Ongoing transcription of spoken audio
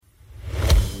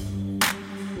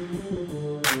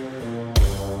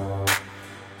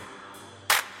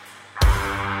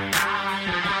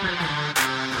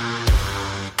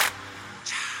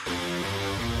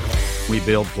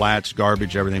build flats,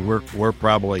 garbage, everything. We're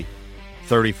probably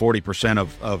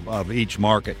 30-40% of each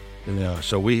market.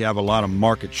 So we have a lot of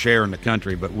market share in the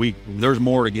country, but there's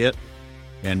more to get,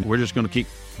 and we're just going to keep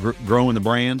growing the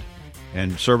brand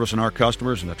and servicing our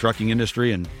customers in the trucking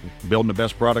industry and building the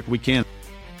best product we can.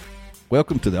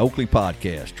 Welcome to the Oakley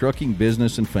Podcast, Trucking,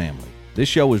 Business, and Family. This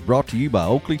show is brought to you by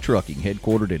Oakley Trucking,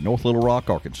 headquartered in North Little Rock,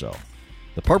 Arkansas.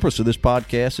 The purpose of this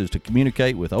podcast is to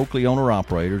communicate with Oakley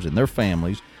owner-operators and their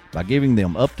families by giving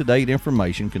them up-to-date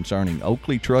information concerning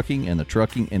Oakley Trucking and the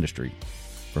trucking industry,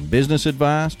 from business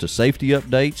advice to safety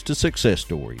updates to success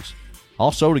stories.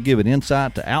 Also to give an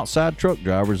insight to outside truck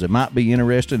drivers that might be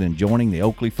interested in joining the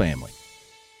Oakley family.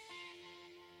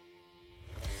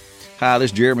 Hi,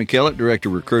 this is Jeremy Kellett, Director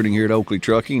of Recruiting here at Oakley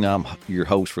Trucking. I'm your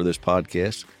host for this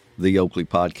podcast, the Oakley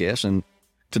Podcast, and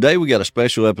today we got a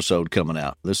special episode coming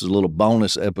out. This is a little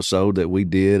bonus episode that we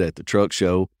did at the truck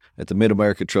show, at the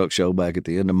Mid-America Truck Show back at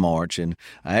the end of March, and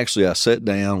I sat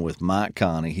down with Mike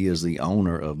Connie. He is the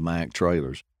owner of Mack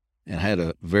Trailers, and had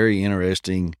a very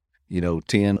interesting,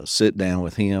 10 sit down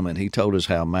with him, and he told us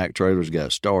how Mack Trailers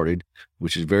got started,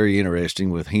 which is very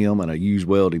interesting with him and a used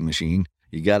welding machine.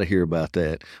 You got to hear about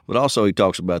that. But also he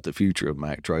talks about the future of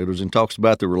Mack Trailers and talks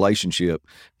about the relationship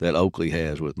that Oakley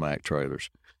has with Mack Trailers.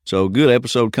 So good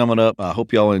episode coming up. I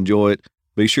hope y'all enjoy it.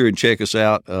 Be sure and check us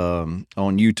out on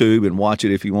YouTube and watch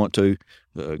it if you want to.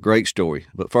 Great story.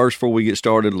 But first, before we get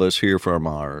started, let's hear from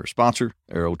our sponsor,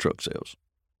 Aero Truck Sales.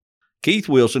 Keith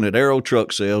Wilson at Aero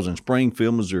Truck Sales in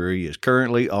Springfield, Missouri is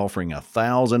currently offering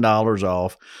 $1,000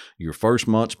 off your first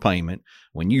month's payment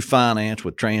when you finance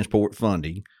with transport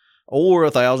funding, or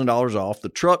 $1,000 off the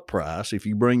truck price if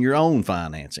you bring your own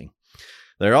financing.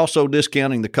 They're also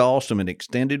discounting the cost of an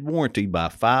extended warranty by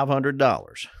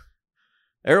 $500.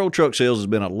 Aero Truck Sales has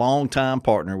been a long-time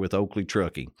partner with Oakley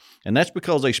Trucking, and that's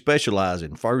because they specialize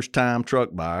in first-time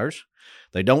truck buyers.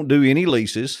 They don't do any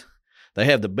leases. They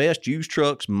have the best used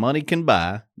trucks money can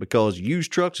buy because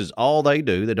used trucks is all they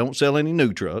do. They don't sell any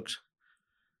new trucks.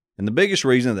 And the biggest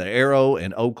reason that Aero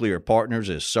and Oakley are partners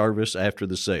is service after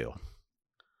the sale.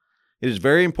 It is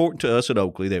very important to us at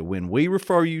Oakley that when we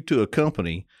refer you to a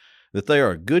company, that they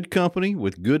are a good company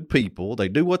with good people, they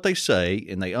do what they say,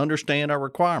 and they understand our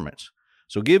requirements.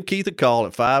 So give Keith a call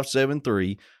at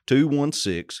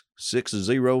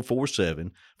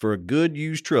 573-216-6047 for a good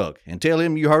used truck, and tell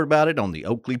him you heard about it on the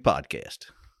Oakley Podcast.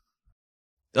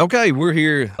 Okay, we're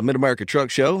here at Mid-America Truck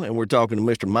Show, and we're talking to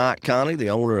Mr. Mike Connie, the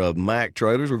owner of Mack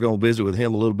Trailers. We're going to visit with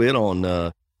him a little bit on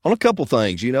a couple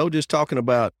things, just talking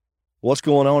about what's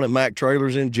going on at Mack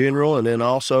Trailers in general, and then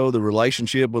also the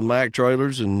relationship with Mack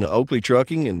Trailers and Oakley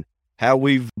Trucking and how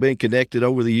we've been connected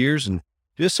over the years and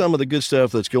just some of the good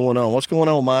stuff that's going on. What's going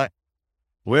on, Mike?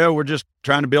 Well, we're just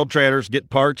trying to build trailers, get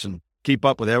parts, and keep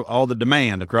up with all the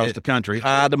demand across the country.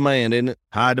 High demand, isn't it?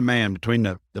 High demand between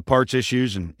the parts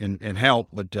issues and help,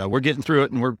 but we're getting through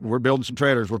it, and we're building some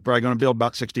trailers. We're probably going to build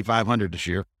about 6,500 this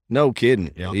year. No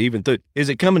kidding. Yeah. Is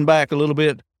it coming back a little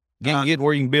bit? Getting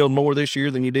where you can build more this year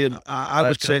than you did?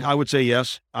 I would say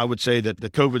yes. I would say that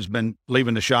the COVID's been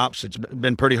leaving the shops. It's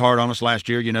been pretty hard on us last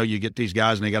year. You get these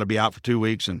guys and they got to be out for 2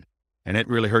 weeks, and it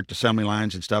really hurt the assembly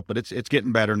lines and stuff. But it's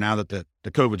getting better now that the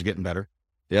COVID's getting better.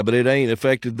 Yeah, but it ain't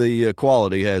affected the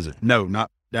quality, has it? No,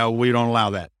 we don't allow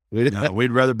that. No,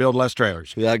 we'd rather build less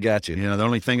trailers. Yeah, I got you. The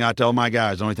only thing I tell my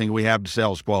guys, the only thing we have to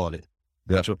sell is quality.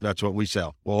 That's what we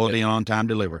sell. Quality and on-time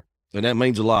delivery. And that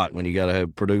means a lot when you got to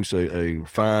produce a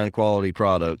fine quality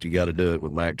product. You got to do it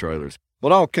with Mack Trailers.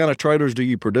 What all kind of trailers do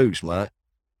you produce, Mike?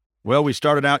 Well, we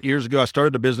started out years ago. I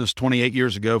started the business 28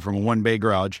 years ago from a one-bay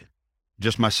garage,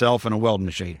 just myself and a welding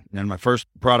machine. And my first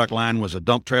product line was a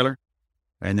dump trailer.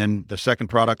 And then the second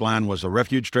product line was a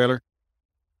refuge trailer.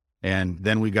 And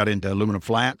then we got into aluminum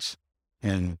flats.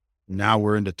 And now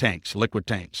we're into tanks, liquid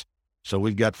tanks. So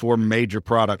we've got 4 major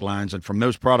product lines. And from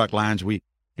those product lines, a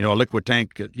liquid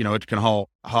tank, it can haul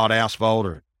hot asphalt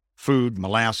or food,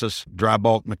 molasses, dry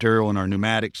bulk material in our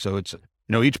pneumatics. So it's,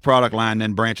 each product line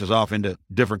then branches off into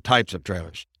different types of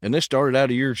trailers. And this started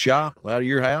out of your shop, out of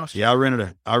your house? Yeah, I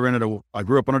grew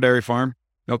up on a dairy farm,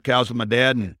 milked cows with my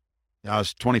dad, and I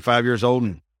was 25 years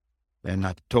old, and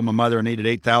I told my mother I needed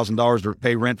 $8,000 to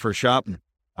pay rent for a shop, and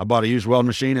I bought a used welding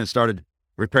machine and started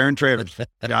repairing trailers.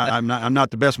 I'm not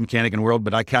the best mechanic in the world,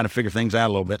 but I kind of figure things out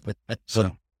a little bit.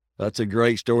 So. That's a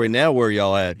great story. Now, where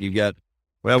y'all at? You got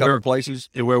a couple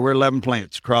places? We're 11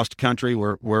 plants across the country.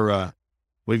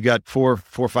 We've got 4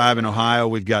 or 5 in Ohio.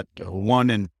 We've got 1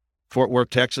 in Fort Worth,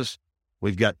 Texas.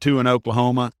 We've got 2 in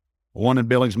Oklahoma, 1 in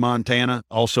Billings, Montana,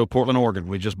 also Portland, Oregon.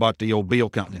 We just bought the old Beal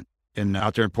company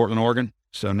out there in Portland, Oregon.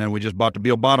 So then we just bought the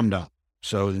Beal bottom dump.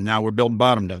 So now we're building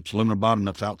bottom dumps, aluminum bottom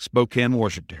dumps out in Spokane,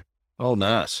 Washington. Oh,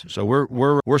 nice. So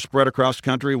we're spread across the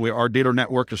country. Our dealer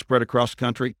network is spread across the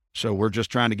country. So we're just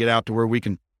trying to get out to where we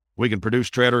can produce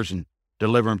trailers and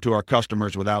deliver them to our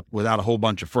customers without a whole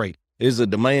bunch of freight. Is the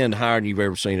demand higher than you've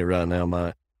ever seen it right now,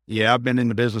 Mike? Yeah, I've been in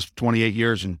the business for 28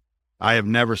 years, and I have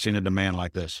never seen a demand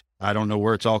like this. I don't know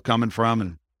where it's all coming from,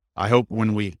 and I hope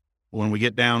when we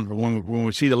get down, when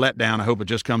we see the letdown, I hope it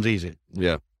just comes easy.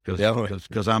 Yeah.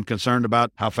 Because I'm concerned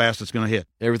about how fast it's going to hit.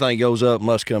 Everything goes up,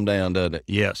 must come down, doesn't it?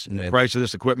 Yes, and the price of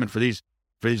this equipment for these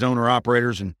owner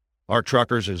operators and our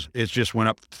truckers it's just went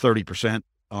up 30%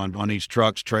 on these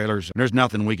trucks, trailers. And there's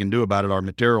nothing we can do about it. Our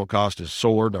material cost is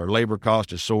soared, our labor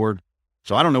cost is soared.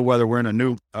 So I don't know whether we're in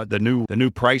the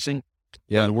new pricing.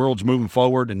 Yeah, the world's moving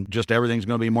forward, and just everything's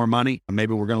going to be more money.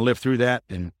 Maybe we're going to live through that,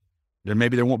 and then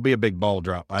maybe there won't be a big ball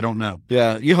drop. I don't know.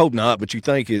 Yeah, you hope not, but you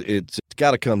think it's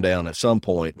got to come down at some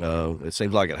point. It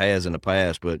seems like it has in the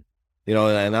past, but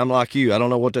and I'm like you, I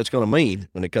don't know what that's going to mean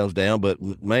when it comes down. But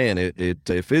man,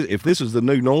 if this is the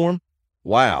new norm,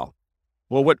 wow.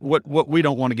 Well, what we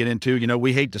don't want to get into,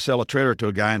 we hate to sell a trailer to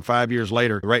a guy, and 5 years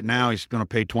later, right now he's going to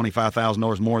pay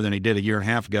 $25,000 more than he did a year and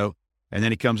a half ago, and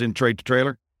then he comes in trade to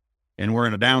trailer, and we're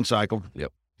in a down cycle.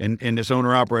 Yep. And this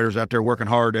owner operator's out there working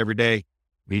hard every day.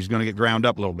 He's going to get ground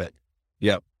up a little bit.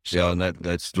 Yep. So, and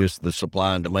that's just the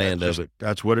supply and demand of it.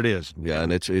 That's what it is. Yeah,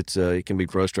 and it can be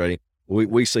frustrating.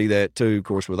 We see that too, of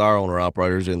course, with our owner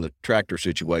operators in the tractor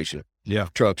situation. Yeah.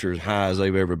 Trucks are as high as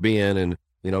they've ever been, and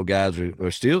guys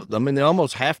are still, they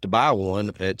almost have to buy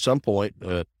one at some point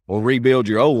or rebuild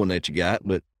your old one that you got.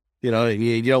 But, you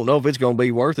don't know if it's going to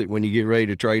be worth it when you get ready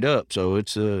to trade up. So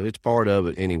it's part of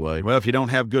it anyway. Well, if you don't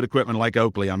have good equipment like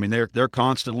Oakley, they're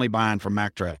constantly buying from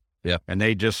MacTrack. Yeah. And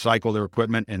they just cycle their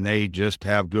equipment, and they just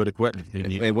have good equipment.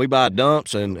 And we buy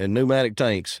dumps and pneumatic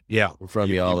tanks from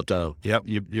you all the time. Yep.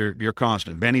 You're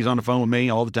constant. Benny's on the phone with me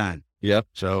all the time. Yeah.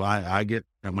 So I get,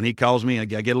 when he calls me, I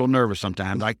get a little nervous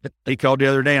sometimes. He called the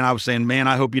other day, and I was saying, man,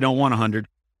 I hope you don't want 100.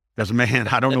 Because, man,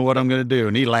 I don't know what I'm going to do.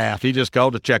 And he laughed. He just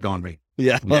called to check on me.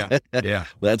 Yeah. Yeah.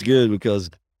 That's good because,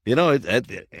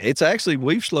 it's actually,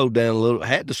 we've slowed down a little,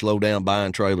 had to slow down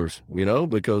buying trailers,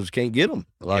 because can't get them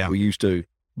like we used to.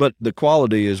 But the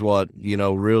quality is what,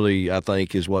 really I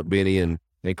think is what Benny and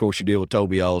of course you deal with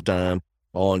Toby all the time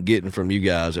on getting from you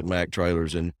guys at Mac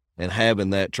Trailers and having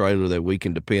that trailer that we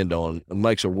can depend on. It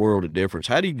makes a world of difference.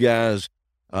 How do you guys,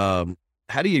 how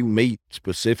do you meet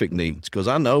specific needs? Because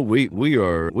I know we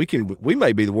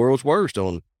may be the world's worst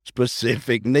on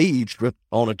specific needs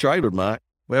on a trailer, Mike.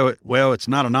 Well, it's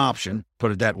not an option,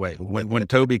 put it that way. When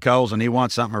Toby calls and he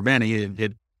wants something, or Benny,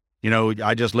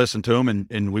 I just listen to him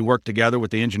and we work together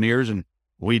with the engineers and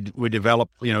we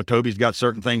develop, Toby's got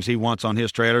certain things he wants on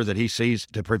his trailer that he sees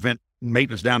to prevent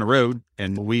maintenance down the road.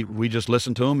 And we just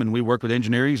listen to him and we work with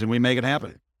engineering and we make it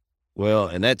happen. Well,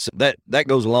 and that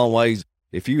goes a long ways.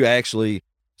 If you actually,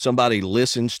 somebody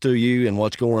listens to you and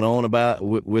what's going on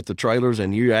with the trailers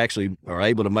and you actually are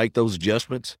able to make those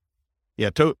adjustments. Yeah.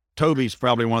 Toby's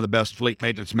probably one of the best fleet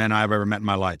maintenance men I've ever met in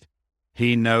my life.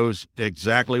 He knows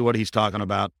exactly what he's talking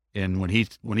about. And when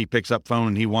he picks up phone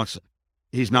and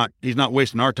he's not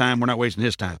wasting our time. We're not wasting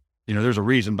his time. There's a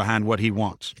reason behind what he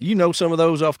wants. Some of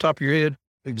those off the top of your head,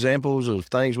 examples of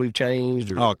things we've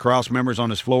changed? Cross members on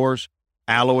his floors,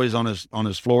 alloys on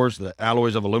his floors, the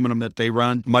alloys of aluminum that they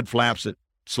run, mud flaps that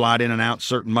slide in and out.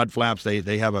 Certain mud flaps,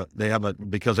 they have a,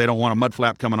 because they don't want a mud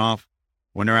flap coming off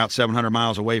when they're out 700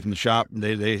 miles away from the shop.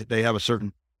 They have a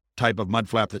certain type of mud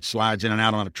flap that slides in and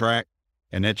out on a track.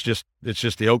 And it's just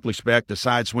the Oakley spec, the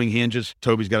side swing hinges.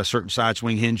 Toby's got a certain side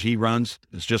swing hinge he runs.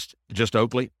 It's just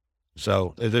Oakley.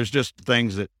 So there's just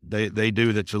things that they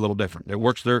do that's a little different. It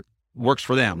works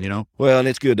for them, Well, and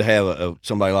it's good to have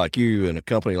somebody like you and a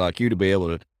company like you to be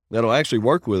able to, that'll actually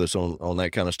work with us on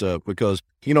that kind of stuff because,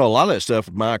 a lot of that stuff,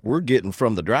 Mike, we're getting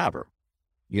from the driver.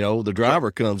 The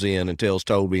driver comes in and tells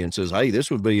Toby and says, hey, does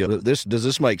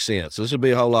this make sense? This would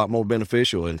be a whole lot more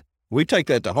beneficial. And we take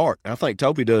that to heart. I think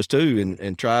Toby does too,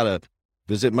 and try to,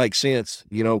 does it make sense?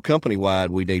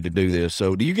 Company-wide, we need to do this.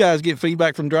 So do you guys get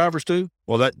feedback from drivers too?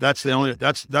 Well, that's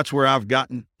where I've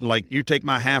gotten, like, you take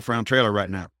my half-round trailer right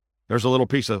now. There's a little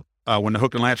piece of, when the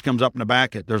hook and latch comes up in the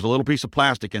back, there's a little piece of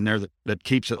plastic in there that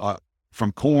keeps it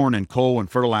from corn and coal and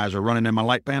fertilizer running in my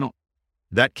light panel.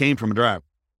 That came from a driver.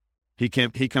 He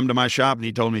come to my shop and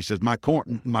he told me, he says, my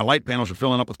light panels are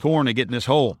filling up with corn, they get in this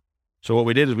hole. So what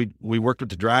we did is we worked with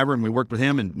the driver and we worked with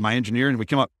him and my engineer and we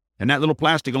come up, and that little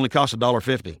plastic only costs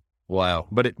 $1.50. Wow.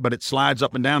 But it slides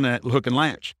up and down that hook and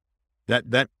latch.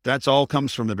 That's all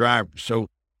comes from the driver. So,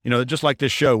 just like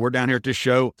this show, we're down here at this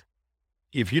show.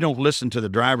 If you don't listen to the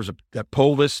drivers that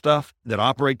pull this stuff, that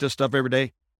operate this stuff every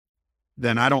day,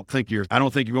 then I don't think you're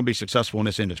going to be successful in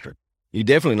this industry. you're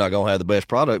definitely not going to have the best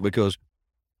product because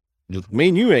me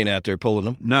and you ain't out there pulling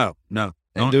them. No.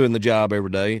 And doing the job every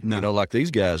day, No. like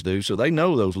these guys do. So they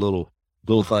know those little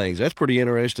things. That's pretty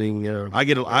interesting.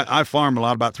 I farm a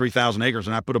lot, about 3,000 acres,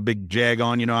 and I put a big jag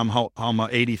on. I'm home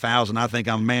 80,000. I think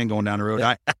I'm a man going down the road.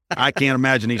 I can't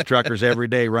imagine these truckers every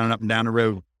day running up and down the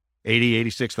road,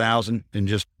 86,000, and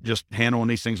just handling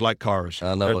these things like cars.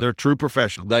 I know they're true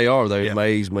professionals. They are. They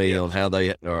amaze me on how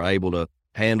they are able to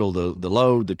handle the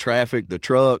load, the traffic, the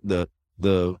truck,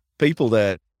 the people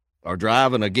that are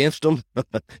driving against them.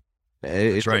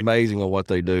 It's amazing on what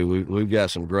they do. We've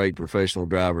got some great professional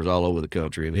drivers all over the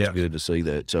country, and it's good to see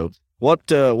that. So what's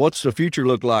the future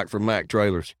look like for Mack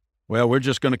Trailers? Well, we're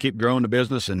just going to keep growing the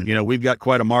business, and we've got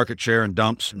quite a market share in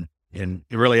dumps and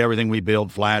really everything we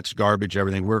build, flats, garbage,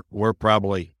 everything. We're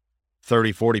probably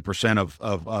 30-40%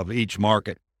 of each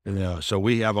market. So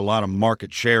we have a lot of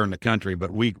market share in the country,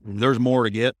 but there's more to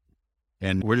get,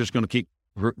 and we're just going to keep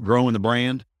growing the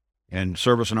brand and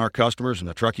servicing our customers in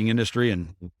the trucking industry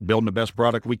and building the best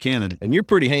product we can. And you're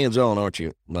pretty hands-on, aren't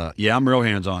you, Mike? Yeah, I'm real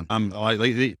hands-on. I'm like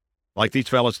these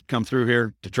fellas that come through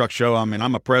here to Truck Show. I mean,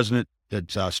 I'm a president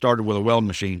that started with a welding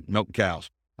machine, milking cows.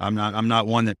 I'm not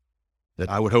one that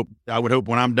I would hope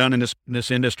when I'm done in this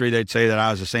industry, they'd say that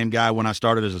I was the same guy when I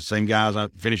started as the same guy as I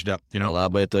finished up. Well, I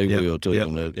bet they will too.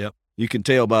 Yep. You can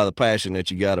tell by the passion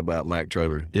that you got about Mack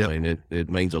Trailer. Yep. I mean, it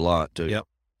means a lot too. Yep.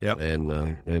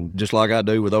 And just like I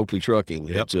do with Oakley Trucking,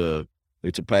 it's a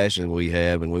passion we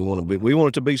have, and we want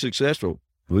it to be successful.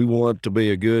 We want it to be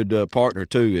a good partner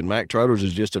too. And Mack Trailers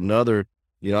is just another.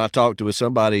 I talked with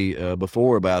somebody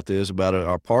before about this, about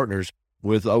our partners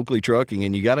with Oakley Trucking,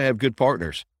 and you got to have good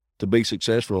partners to be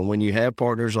successful. And when you have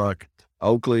partners like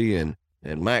Oakley and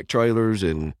Mack Trailers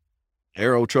and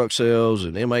Aero Truck Sales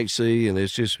and MHC, and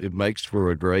it makes for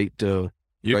a great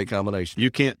combination. You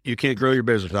can't grow your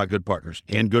business without good partners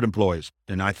and good employees.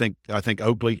 And I think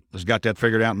Oakley has got that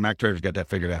figured out, and Mack Trailers got that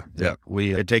figured out. Yeah,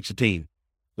 it takes a team.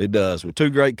 It does. With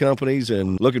two great companies,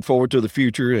 and looking forward to the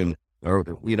future. And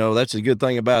that's the good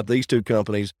thing about these two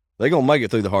companies. They're gonna make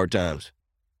it through the hard times.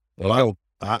 Well,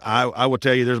 I will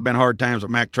tell you, there's been hard times at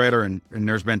Mack Trailer, and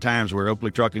there's been times where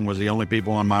Oakley Trucking was the only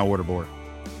people on my order board,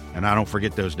 and I don't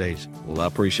forget those days. Well, I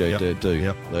appreciate that too.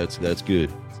 Yep. That's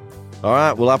good. All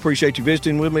right. Well, I appreciate you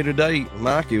visiting with me today,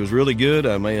 Mike. It was really good.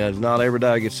 I mean, it's not every day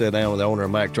I get to sit down with the owner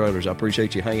of Mack Trailers. I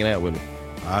appreciate you hanging out with me.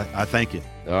 I thank you.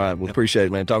 All right. Well, appreciate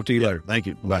it, man. Talk to you later. Thank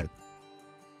you. Bye.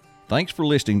 Thanks for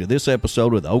listening to this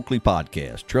episode of the Oakley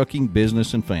Podcast, Trucking,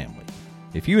 Business, and Family.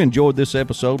 If you enjoyed this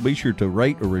episode, be sure to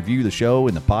rate or review the show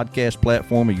in the podcast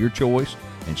platform of your choice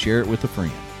and share it with a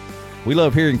friend. We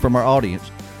love hearing from our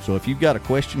audience, so if you've got a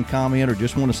question, comment, or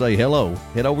just want to say hello,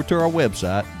 head over to our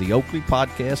website,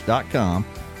 theoakleypodcast.com,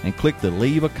 and click the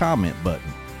Leave a Comment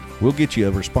button. We'll get you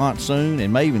a response soon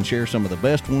and may even share some of the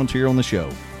best ones here on the show.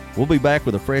 We'll be back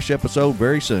with a fresh episode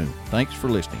very soon. Thanks for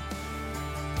listening.